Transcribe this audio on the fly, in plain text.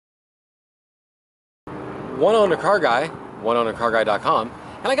One Owner Car Guy, oneownercarguy.com,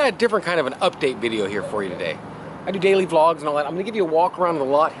 and I got a different kind of an update video here for you today. I do daily vlogs and all that. I'm going to give you a walk around the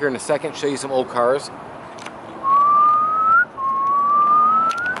lot here in a second, show you some old cars.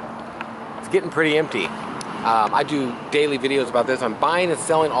 It's getting pretty empty. I do daily videos about this. I'm buying and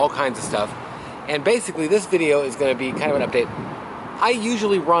selling all kinds of stuff. And basically this video is going to be kind of an update. I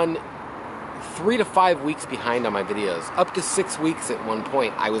usually run 3 to 5 weeks behind on my videos. Up to 6 weeks at one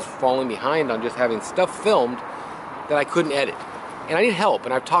point. I was falling behind on just having stuff filmed that I couldn't edit. And I need help.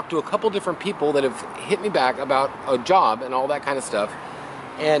 And I've talked to a couple different people that have hit me back about a job and all that kind of stuff.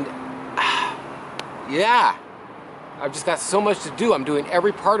 And yeah, I've just got so much to do. I'm doing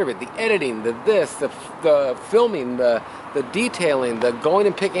every part of it. The editing, the filming, the detailing, the going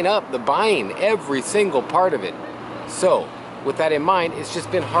and picking up, the buying, every single part of it. So, with that in mind, it's just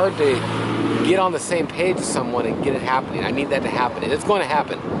been hard to get on the same page as someone and get it happening. I need that to happen, and it's going to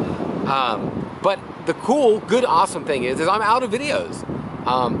happen. But the cool, good, awesome thing is I'm out of videos.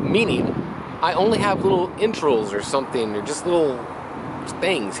 Meaning, I only have little intros or something, or just little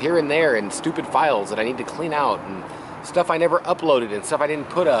things here and there, and stupid files that I need to clean out, and stuff I never uploaded, and stuff I didn't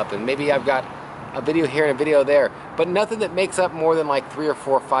put up, and maybe I've got a video here and a video there, but nothing that makes up more than like 3 or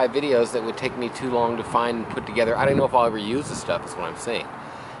 4 or 5 videos that would take me too long to find and put together. I don't know if I'll ever use this stuff, is what I'm saying.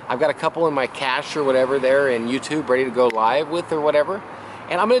 I've got a couple in my cache or whatever there in YouTube ready to go live with or whatever,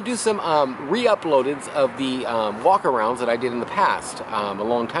 and I'm going to do some re-uploadeds of the walkarounds that I did in the past, a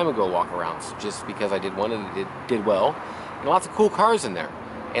long time ago walkarounds, just because I did one and it did well, and lots of cool cars in there,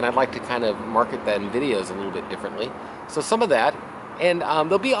 and I'd like to kind of market that in videos a little bit differently. So some of that. And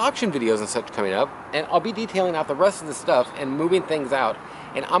there'll be auction videos and such coming up, and I'll be detailing out the rest of the stuff and moving things out.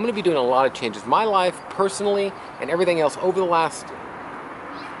 And I'm going to be doing a lot of changes. My life, personally, and everything else over the last,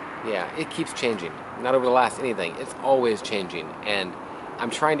 yeah, it keeps changing. Not over the last anything. It's always changing. And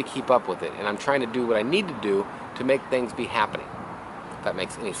I'm trying to keep up with it. And I'm trying to do what I need to do to make things be happening. If that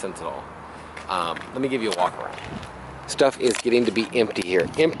makes any sense at all. Let me give you a walk around. Stuff is getting to be empty here.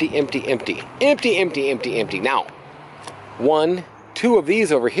 Empty, empty, empty. Empty, empty, empty, empty. Now, 1, 2 of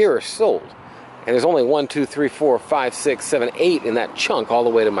these over here are sold, and there's only 1, 2, 3, 4, 5, 6, 7, 8 in that chunk all the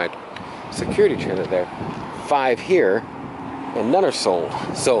way to my security trailer there. 5 here, and none are sold.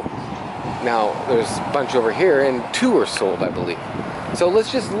 So now there's a bunch over here, and 2 are sold, I believe. So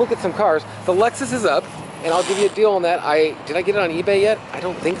let's just look at some cars. The Lexus is up, and I'll give you a deal on that. Did I get it on eBay yet? I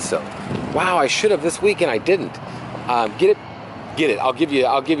don't think so. Wow, I should have this week, and I didn't. Get it. I'll give you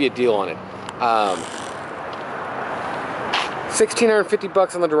a deal on it.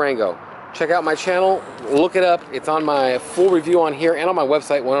 $1,650 on the Durango. Check out my channel, look it up. It's on my full review on here and on my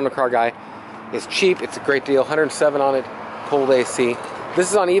website, One Owner Car Guy. It's cheap, it's a great deal, 107 on it, cold AC. This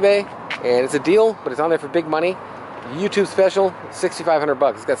is on eBay, and it's a deal, but it's on there for big money. YouTube special,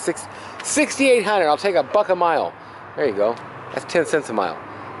 $6,500. It's got 6,800. I'll take $1 a mile. There you go. That's 10 cents a mile.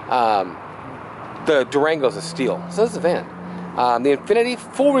 The Durango's a steal. So this is a van. The Infiniti,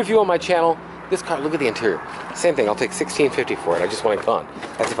 full review on my channel. This car, look at the interior. Same thing, I'll take $1,650 for it. I just want it gone.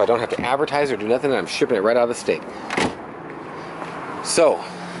 That's if I don't have to advertise or do nothing, and I'm shipping it right out of the state. So,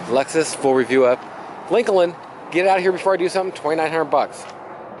 Lexus, full review up. Lincoln, get it out of here before I do something,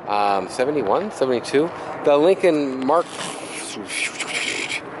 $2,900. 71, 72. The Lincoln Mark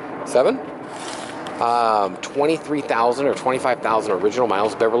 7. 23,000 or 25,000 original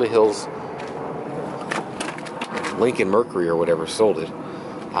miles, Beverly Hills. Lincoln Mercury or whatever sold it.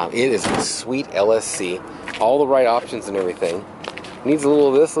 It is a sweet LSC, all the right options and everything. Needs a little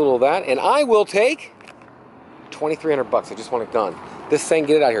of this, a little of that, and I will take $2,300. I just want it done. This thing,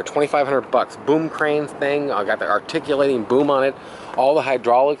 get it out here, $2,500. Boom crane thing. I got the articulating boom on it. All the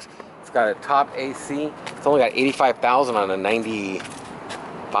hydraulics. It's got a top AC. It's only got 85,000 on a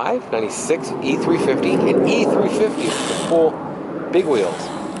 95, 96 E350, and E350 with the full big wheels.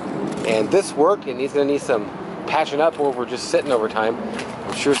 And this worked. It's going to need some patching up over just sitting over time.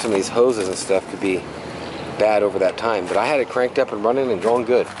 I'm sure some of these hoses and stuff could be bad over that time, but I had it cranked up and running and going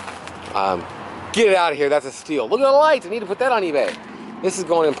good. Get it out of here, that's a steal. Look at the lights, I need to put that on eBay. This is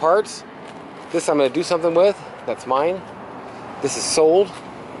going in parts. This I'm going to do something with, that's mine. This is sold.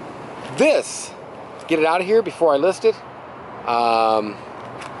 This, get it out of here before I list it.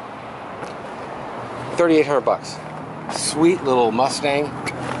 $3,800. Sweet little Mustang.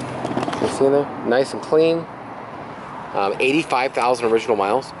 You see in there? Nice and clean. 85,000 original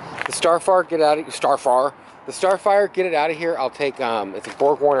miles. The Starfire, get it out of here. Starfire. The Starfire, get it out of here. I'll take, it's a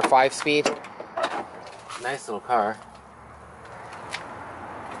Borg Warner 5-speed. Nice little car.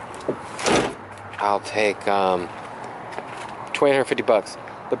 I'll take $2,850.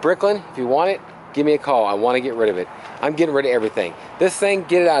 The Bricklin, if you want it, give me a call. I want to get rid of it. I'm getting rid of everything. This thing,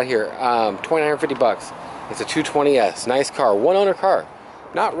 get it out of here. $2,950. It's a 220S. Nice car. One owner car.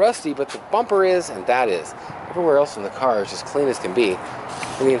 Not rusty, but the bumper is, and that is. Everywhere else in the car is just clean as can be.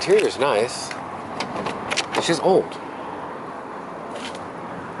 And the interior is nice. It's just old.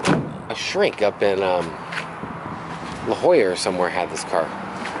 A shrink up in La Jolla or somewhere had this car.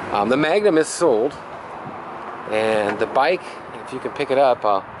 The Magnum is sold. And the bike, if you can pick it up,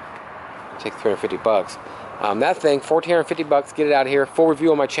 I'll take $350. That thing, $1,450. Get it out of here. Full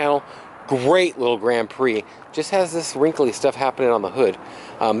review on my channel. Great little Grand Prix. Just has this wrinkly stuff happening on the hood.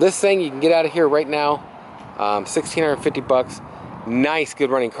 This thing you can get out of here right now. $1,650. Nice, good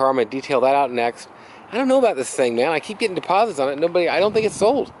running car. I'm gonna detail that out next. I don't know about this thing, man. I keep getting deposits on it. I don't think it's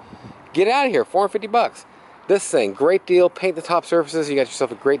sold. Get it out of here. $450. This thing, great deal. Paint the top surfaces. You got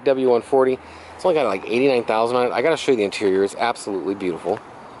yourself a great W140. It's only got like 89,000 on it. I gotta show you the interior. It's absolutely beautiful.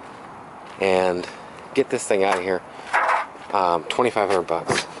 And get this thing out of here.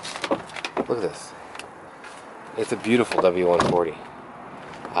 $2,500. Look at this. It's a beautiful W140.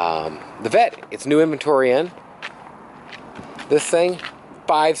 The Vet, it's new inventory in. This thing,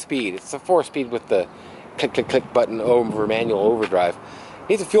 5-speed. It's a 4-speed with the click, click, click button over manual overdrive.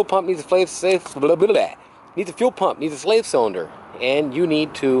 Needs a fuel pump, needs a slave, blah, blah, blah. Needs a fuel pump, needs a slave cylinder. And you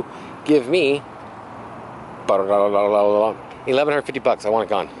need to give me $1,150. I want it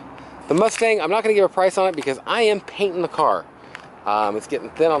gone. The Mustang, I'm not going to give a price on it because I am painting the car. It's getting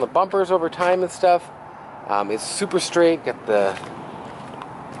thin on the bumpers over time and stuff. It's super straight, got the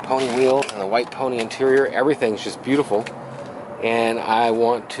pony wheels and the white pony interior. Everything's just beautiful. And I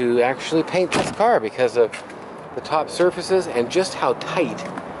want to actually paint this car because of the top surfaces and just how tight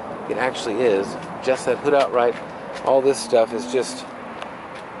it actually is. Just that hood outright. All this stuff is just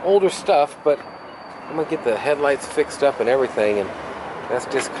older stuff, but I'm going to get the headlights fixed up and everything. And that's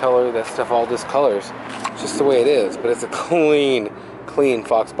discolor, that stuff all discolors. It's just the way it is, but it's a clean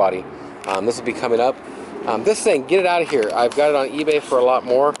Fox body. This will be coming up. This thing, get it out of here. I've got it on eBay for a lot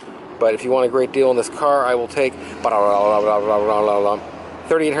more, but if you want a great deal on this car, I will take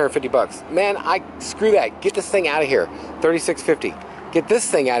 $3,850. Man, screw that. Get this thing out of here. $3,650. Get this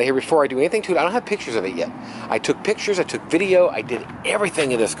thing out of here before I do anything to it. I don't have pictures of it yet. I took pictures, I took video, I did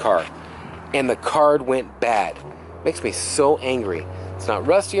everything in this car, and the card went bad. Makes me so angry. It's not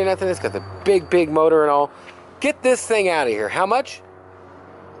rusty or nothing. It's got the big motor and all. Get this thing out of here. How much?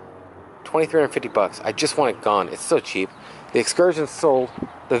 $2,350. I just want it gone. It's so cheap. The Excursion's sold.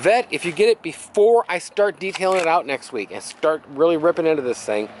 The Vet, if you get it before I start detailing it out next week and start really ripping into this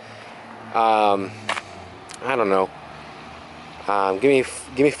thing, I don't know. Give me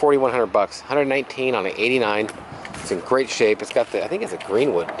 $4,100. 119 on an 89. It's in great shape. It's got the, I think it's a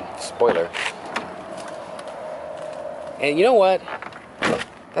Greenwood spoiler. And you know what?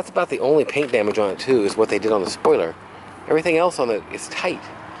 That's about the only paint damage on it too, is what they did on the spoiler. Everything else on it is tight.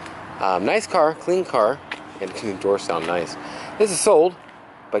 Nice car, clean car, and the doors sound nice. This is sold,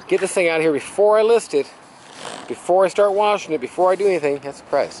 but get this thing out of here before I list it, before I start washing it, before I do anything. That's the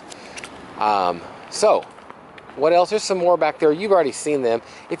price. So, what else? There's some more back there. You've already seen them.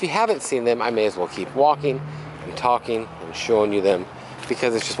 If you haven't seen them, I may as well keep walking and talking and showing you them,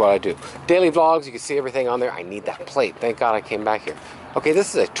 because it's just what I do. Daily vlogs, you can see everything on there. I need that plate. Thank God I came back here. Okay,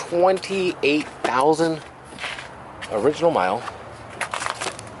 this is a 28,000 original mile.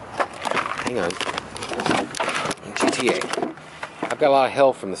 Hang on. GTA. I've got a lot of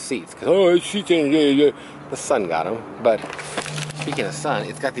hell from the seats, because, oh, the sun got them. But speaking of sun,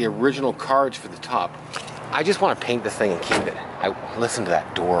 it's got the original cards for the top. I just want to paint this thing and keep it. Listen to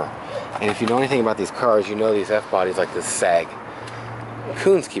that door. And if you know anything about these cars, you know these F-bodies like this sag.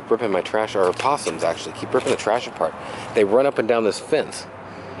 Coons keep ripping my trash, or possums actually, keep ripping the trash apart. They run up and down this fence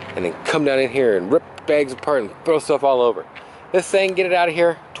and then come down in here and rip bags apart and throw stuff all over. This thing, get it out of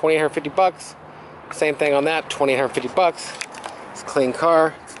here, $2,850. Same thing on that, $2,850. It's a clean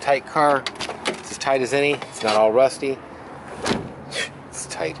car, it's a tight car. It's as tight as any, it's not all rusty. It's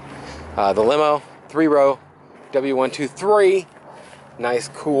tight. The limo, 3-row, W123. Nice,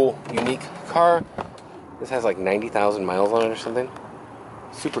 cool, unique car. This has like 90,000 miles on it or something.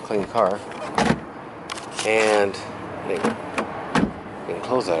 Super clean car. And they didn't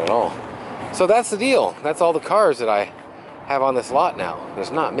close that at all. So that's the deal. That's all the cars that I have on this lot now.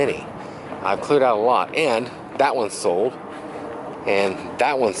 There's not many. I've cleared out a lot. And that one's sold. And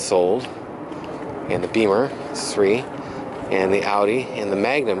that one's sold. And the Beamer is 3. And the Audi and the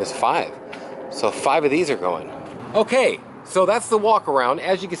Magnum is 5. So 5 of these are going. Okay, so that's the walk around.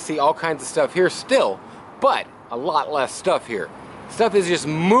 As you can see, all kinds of stuff here still, but a lot less stuff here. Stuff is just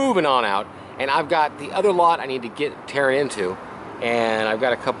moving on out, and I've got the other lot I need to tear into, and I've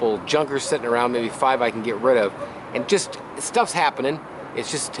got a couple junkers sitting around, maybe 5 I can get rid of, and just stuff's happening. It's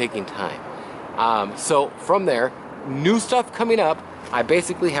just taking time. So from there, new stuff coming up. I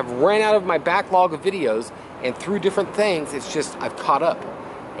basically have ran out of my backlog of videos, and through different things, it's just I've caught up.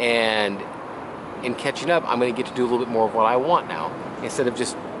 And in catching up, I'm going to get to do a little bit more of what I want now, instead of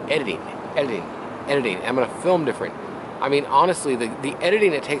just editing. I'm going to film different. I mean, honestly, the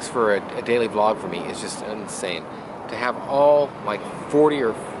editing it takes for a daily vlog for me is just insane. To have all like 40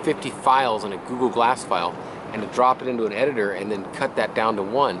 or 50 files in a Google Glass file, and to drop it into an editor and then cut that down to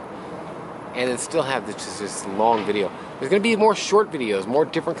one, and then still have this long video. There's going to be more short videos, more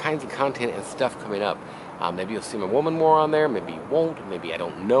different kinds of content and stuff coming up. Maybe you'll see my woman more on there, maybe you won't, maybe I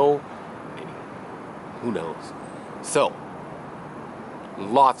don't know, maybe, who knows. So,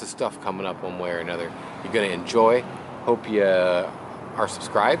 lots of stuff coming up one way or another. You're going to enjoy. Hope you are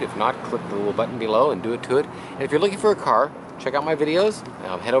subscribed. If not, click the little button below and do it to it. And if you're looking for a car, check out my videos.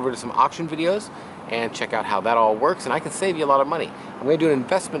 Head over to some auction videos and check out how that all works, and I can save you a lot of money. I'm going to do an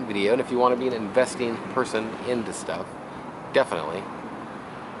investment video, and if you want to be an investing person into stuff, definitely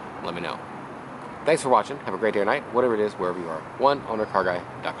let me know. Thanks for watching. Have a great day or night, whatever it is, wherever you are.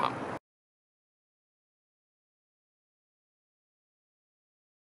 OneOwnerCarGuy.com.